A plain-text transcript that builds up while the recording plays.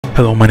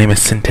Hello, my name is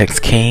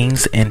Syntax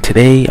Kings, and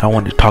today I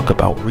want to talk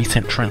about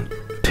recent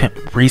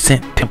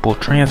Temple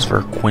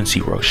transfer Quincy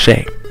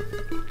Roche.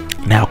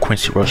 Now,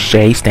 Quincy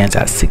Roche stands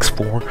at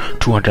 6'4",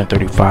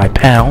 235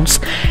 pounds,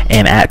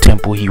 and at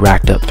Temple he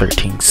racked up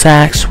 13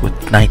 sacks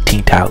with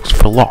 19 tackles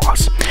for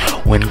loss.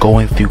 When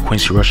going through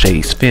Quincy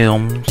Roche's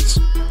film,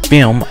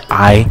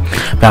 I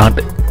found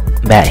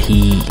that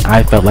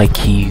I felt like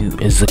he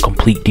is a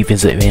complete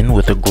defensive end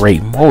with a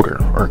great motor,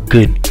 or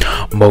good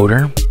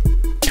motor.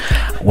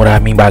 What I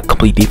mean by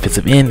complete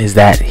defensive end is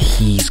that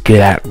he's good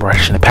at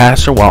rushing the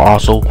passer while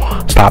also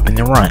stopping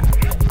the run.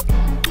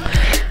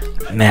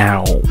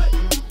 Now,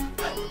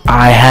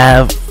 I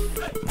have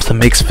some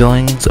mixed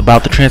feelings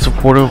about the transfer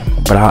portal,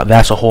 but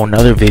that's a whole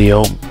nother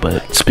video.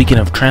 But speaking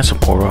of transfer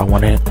portal, I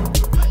wanted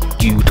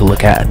you to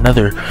look at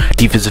another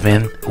defensive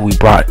end who we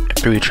brought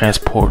through the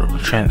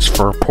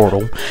transfer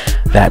portal,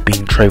 that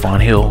being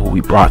Trayvon Hill, who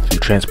we brought through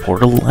transfer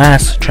portal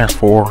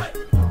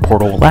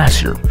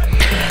last year,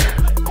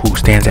 who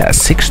stands at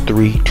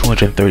 6'3",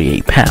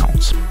 238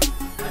 pounds.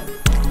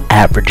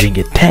 At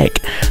Virginia Tech,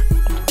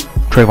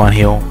 Trayvon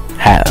Hill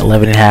had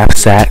 11.5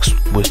 sacks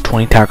with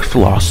 20 tackles for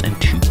loss in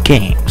 2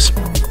 games.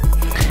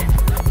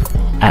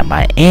 At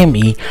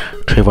Miami,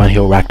 Trayvon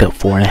Hill racked up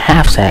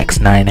 4.5 sacks,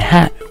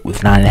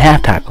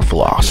 9.5 tackles for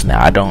loss.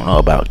 Now, I don't know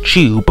about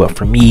you, but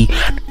for me,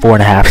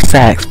 4.5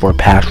 sacks for a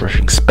pass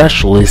rushing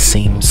specialist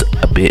seems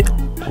a bit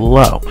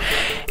low,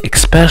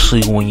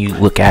 especially when you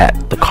look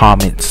at the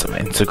comments from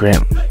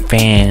Instagram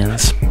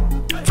fans,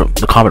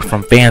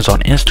 from fans on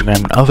Instagram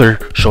and other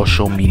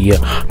social media,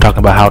 talking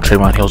about how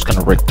Trayvon Hill's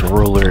gonna rip the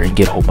ruler and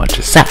get a whole bunch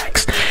of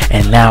sacks.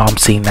 And now I'm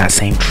seeing that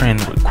same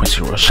trend with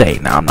Quincy Roche.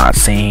 Now, I'm not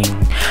saying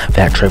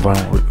that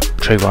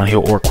Trayvon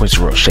Hill or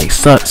Quincy Roche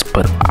sucks,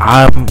 but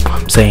I'm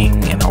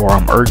saying, or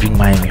I'm urging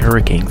Miami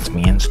Hurricanes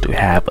fans to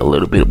have a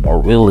little bit more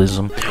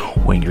realism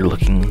when you're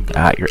looking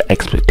at your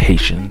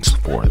expectations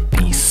for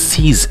the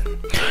season.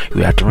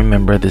 You have to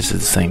remember, this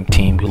is the same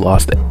team who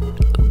lost it.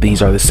 This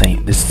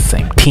is the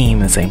same team,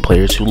 the same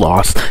players who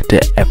lost to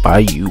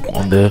FIU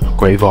on the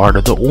graveyard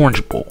of the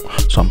Orange Bowl.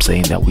 So I'm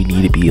saying that we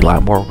need to be a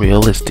lot more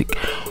realistic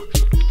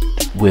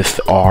with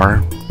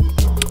our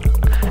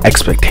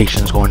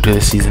expectations going to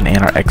the season and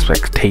our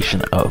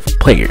expectation of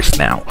players.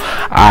 Now,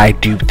 I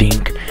do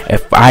think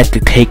if I had to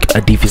take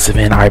a defensive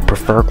end, I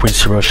prefer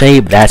Quincy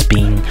Roche, but that's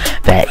being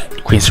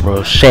that Quincy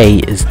Roche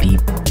is the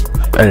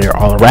better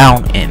all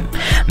around end.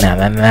 Now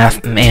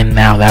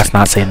that's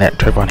not saying that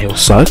Trayvon Hill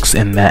sucks,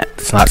 and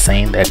that's not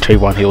saying that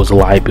Trayvon Hill is a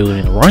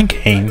liability in the run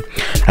game.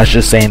 That's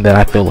just saying that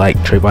I feel like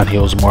Trayvon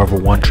Hill is more of a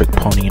one-trick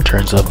pony in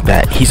terms of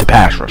that he's a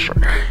pass rusher,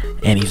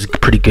 and he's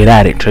pretty good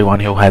at it. Trayvon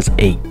Hill has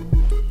a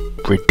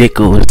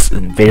ridiculous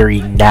and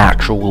very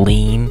natural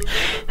lean,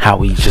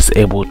 how he's just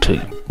able to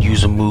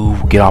use a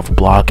move, get off a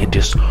block, and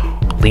just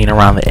lean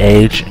around the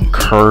edge and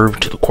curve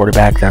to the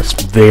quarterback. That's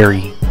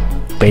very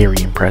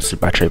impressive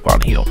by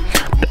Trayvon Hill.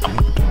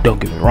 Don't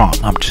get me wrong,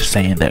 I'm just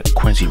saying that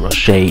Quincy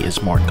Roche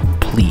is more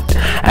complete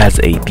as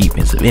a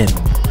defensive end,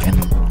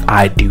 and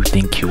I do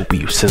think he'll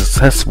be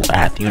successful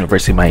at the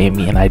University of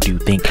Miami, and I do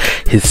think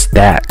his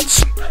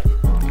stats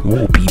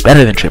will be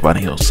better than Trayvon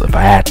Hill. So if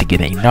I had to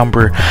get a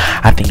number,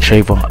 I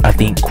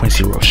think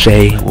Quincy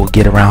Roche will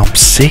get around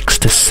 6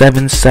 to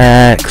 7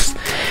 sacks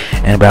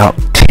and about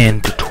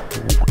 10 to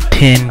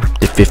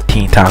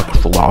 15 tackles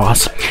for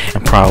loss,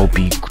 and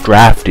probably be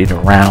drafted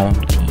around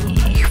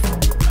the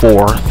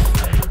 4th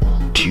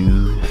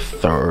to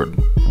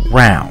 3rd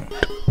round.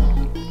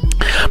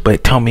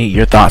 But tell me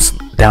your thoughts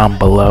down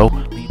below.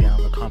 Leave down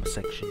in the comment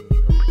section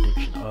your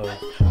prediction of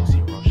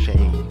Quincy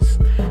Roche's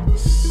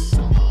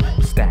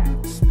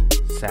stats,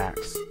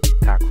 sacks,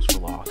 tackles for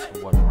loss,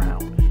 and what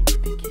round you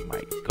think he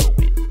might go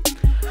in.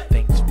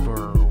 Thanks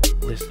for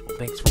listening.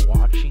 Thanks for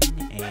watching,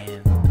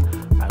 and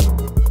I will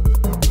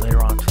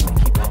later on today,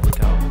 keep on the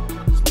lookout,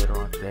 because later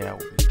on today I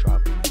will be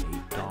dropping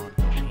a Don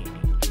Chaney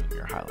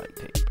Jr. highlight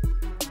tape.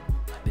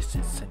 This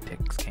is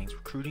Syntax Kings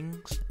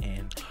Recruitings,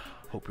 and I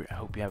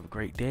hope you have a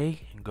great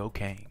day, and go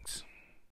Kings.